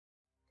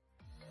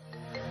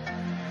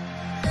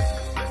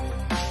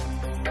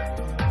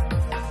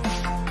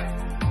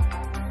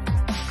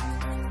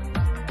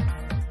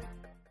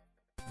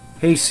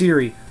Hey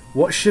Siri,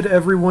 what should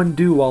everyone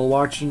do while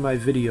watching my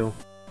video?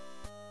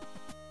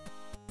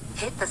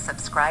 Hit the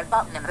subscribe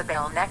button and the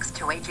bell next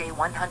to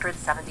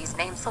AJ170's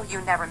name so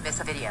you never miss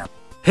a video.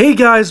 Hey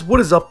guys,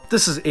 what is up?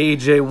 This is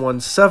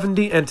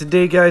AJ170, and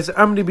today guys, I'm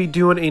going to be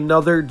doing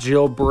another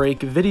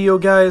jailbreak video,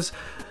 guys.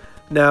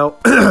 Now,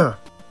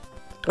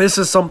 this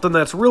is something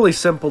that's really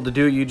simple to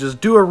do. You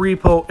just do a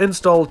repo,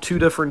 install 2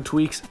 different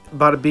tweaks,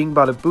 bada bing,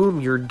 bada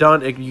boom, you're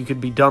done. You could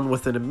be done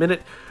within a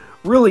minute.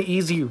 Really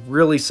easy,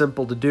 really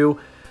simple to do.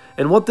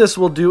 And what this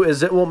will do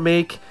is it will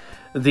make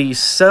the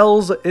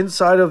cells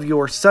inside of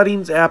your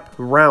settings app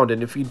round.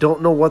 And if you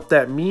don't know what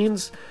that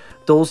means,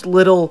 those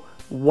little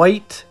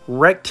white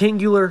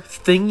rectangular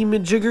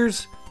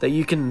thingy-majiggers that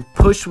you can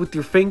push with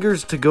your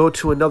fingers to go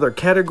to another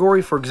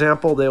category. For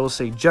example, they will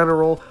say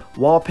general,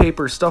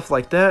 wallpaper, stuff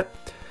like that.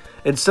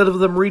 Instead of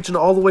them reaching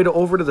all the way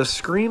over to the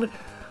screen,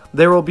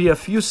 there will be a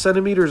few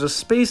centimeters of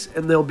space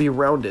and they'll be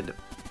rounded.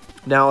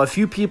 Now, a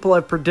few people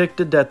have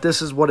predicted that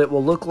this is what it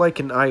will look like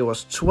in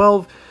iOS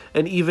 12,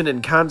 and even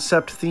in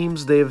concept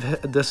themes,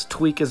 this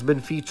tweak has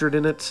been featured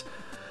in it.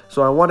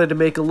 So I wanted to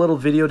make a little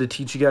video to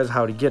teach you guys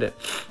how to get it.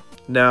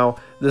 Now,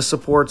 this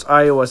supports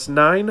iOS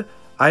 9,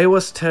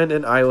 iOS 10,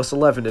 and iOS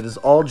 11. It is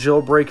all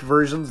jailbreak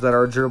versions that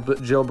are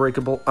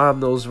jailbreakable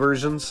on those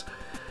versions.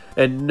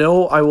 And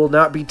no, I will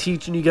not be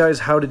teaching you guys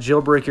how to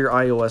jailbreak your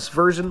iOS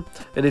version.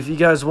 And if you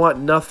guys want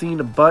nothing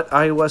but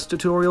iOS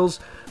tutorials,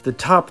 the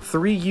top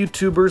 3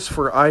 YouTubers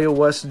for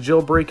iOS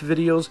jailbreak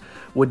videos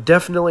would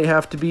definitely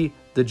have to be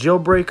The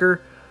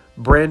Jailbreaker,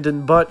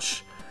 Brandon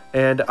Butch,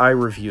 and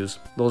iReviews.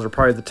 Those are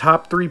probably the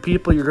top 3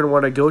 people you're going to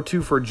want to go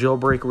to for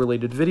jailbreak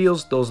related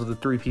videos. Those are the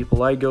 3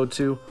 people I go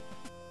to.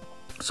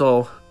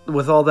 So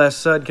with all that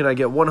said, can I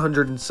get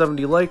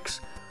 170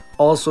 likes?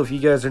 Also, if you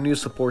guys are new,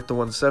 support the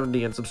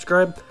 170 and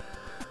subscribe.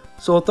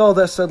 So with all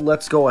that said,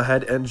 let's go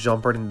ahead and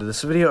jump right into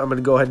this video. I'm going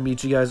to go ahead and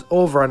meet you guys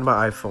over on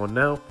my iPhone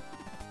now.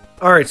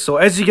 Alright, so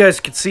as you guys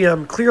can see,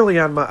 I'm clearly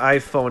on my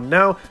iPhone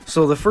now.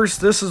 So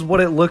this is what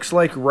it looks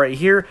like right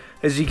here.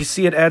 As you can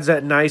see, it adds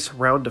that nice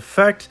round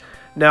effect.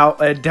 Now,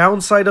 a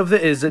downside of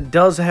it is it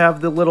does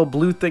have the little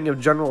blue thing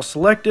of general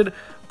selected,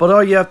 but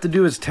all you have to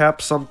do is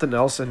tap something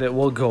else and it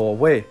will go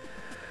away.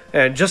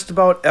 And just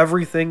about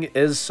everything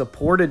is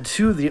supported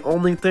too. The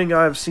only thing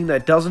I've seen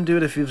that doesn't do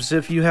it is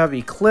if you have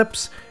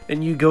Eclipse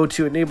and you go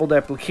to enabled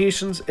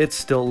applications, it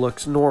still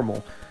looks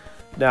normal.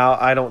 Now,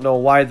 I don't know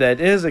why that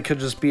is. It could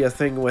just be a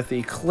thing with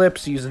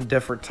Eclipse using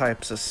different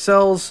types of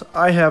cells.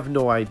 I have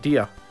no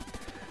idea.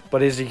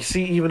 But as you can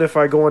see, even if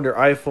I go under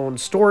iPhone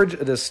storage,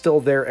 it is still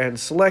there and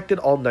selected,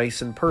 all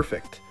nice and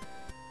perfect.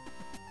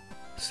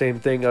 Same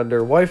thing under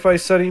Wi-Fi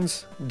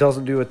settings.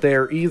 Doesn't do it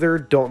there either.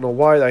 Don't know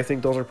why. I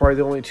think those are probably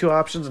the only 2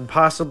 options, and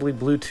possibly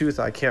Bluetooth.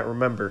 I can't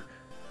remember.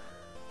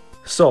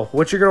 So,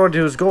 what you're going to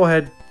do is go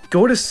ahead,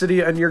 go to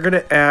Cydia, and you're going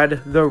to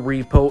add the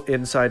repo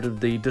inside of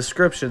the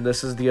description.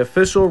 This is the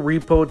official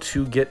repo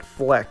to get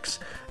Flex.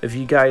 If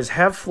you guys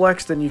have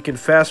Flex, then you can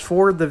fast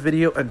forward the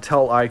video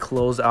until I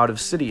close out of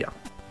Cydia.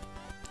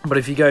 But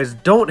if you guys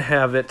don't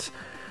have it,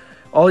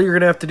 all you're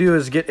going to have to do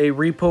is get a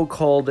repo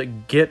called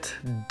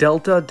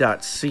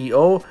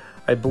getdelta.co.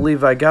 I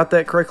believe I got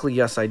that correctly.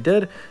 Yes, I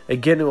did.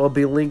 Again, it will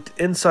be linked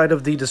inside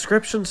of the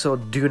description, so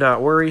do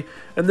not worry.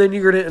 And then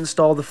you're going to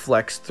install the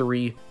Flex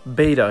 3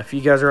 beta. If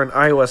you guys are on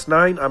iOS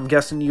 9, I'm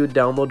guessing you would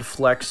download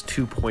Flex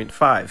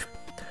 2.5.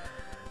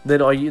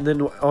 Then all you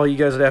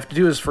guys would have to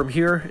do is from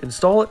here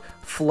install it.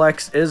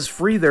 Flex is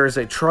free. There is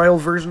a trial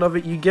version of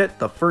it you get.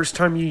 The first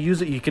time you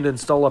use it, you can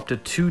install up to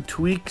 2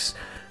 tweaks.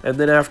 And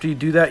then after you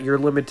do that, you're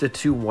limited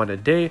to 1 a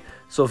day.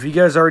 So if you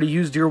guys already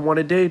used your 1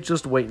 a day,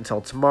 just wait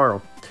until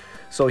tomorrow.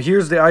 So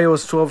here's the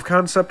iOS 12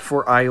 concept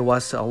for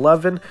iOS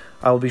 11.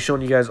 I will be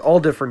showing you guys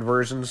all different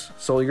versions.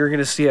 So you're going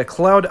to see a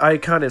cloud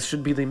icon. It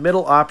should be the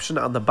middle option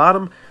on the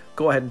bottom.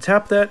 Go ahead and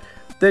tap that.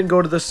 Then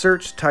go to the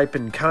search, type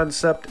in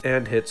concept,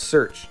 and hit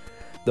search.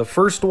 The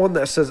first one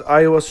that says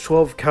iOS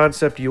 12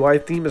 concept UI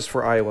theme is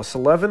for iOS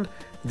 11.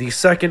 The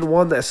second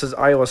one that says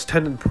iOS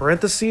 10 in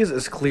parentheses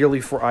is clearly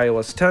for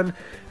iOS 10.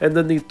 And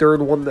then the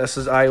third one that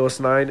says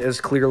iOS 9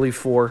 is clearly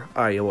for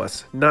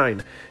iOS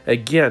 9.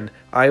 Again,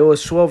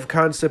 iOS 12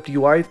 concept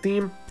UI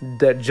theme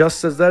that just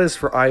says that is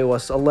for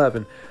iOS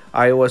 11.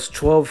 iOS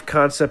 12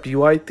 concept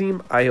UI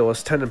theme,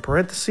 iOS 10 in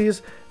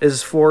parentheses,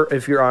 is for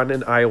if you're on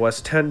an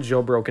iOS 10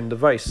 jailbroken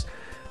device.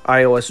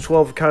 iOS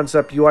 12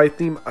 concept UI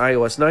theme,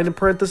 iOS 9 in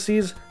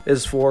parentheses,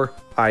 is for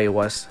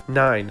iOS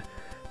 9.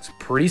 It's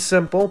pretty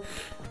simple.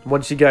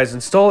 Once you guys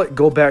install it,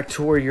 go back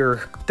to where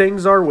your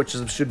things are, which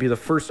should be the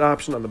first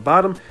option on the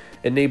bottom.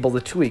 Enable the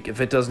tweak. If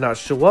it does not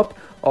show up,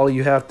 all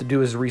you have to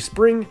do is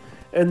respring,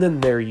 and then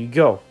there you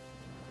go.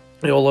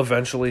 It will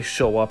eventually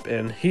show up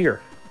in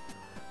here.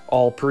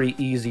 All pretty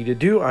easy to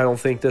do. I don't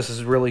think this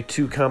is really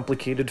too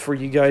complicated for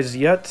you guys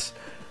yet.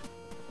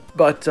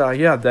 But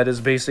yeah, that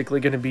is basically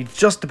going to be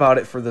just about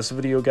it for this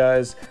video,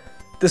 guys.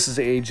 This is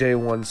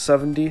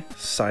AJ170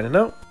 signing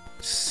out.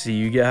 See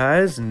you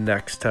guys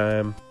next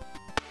time.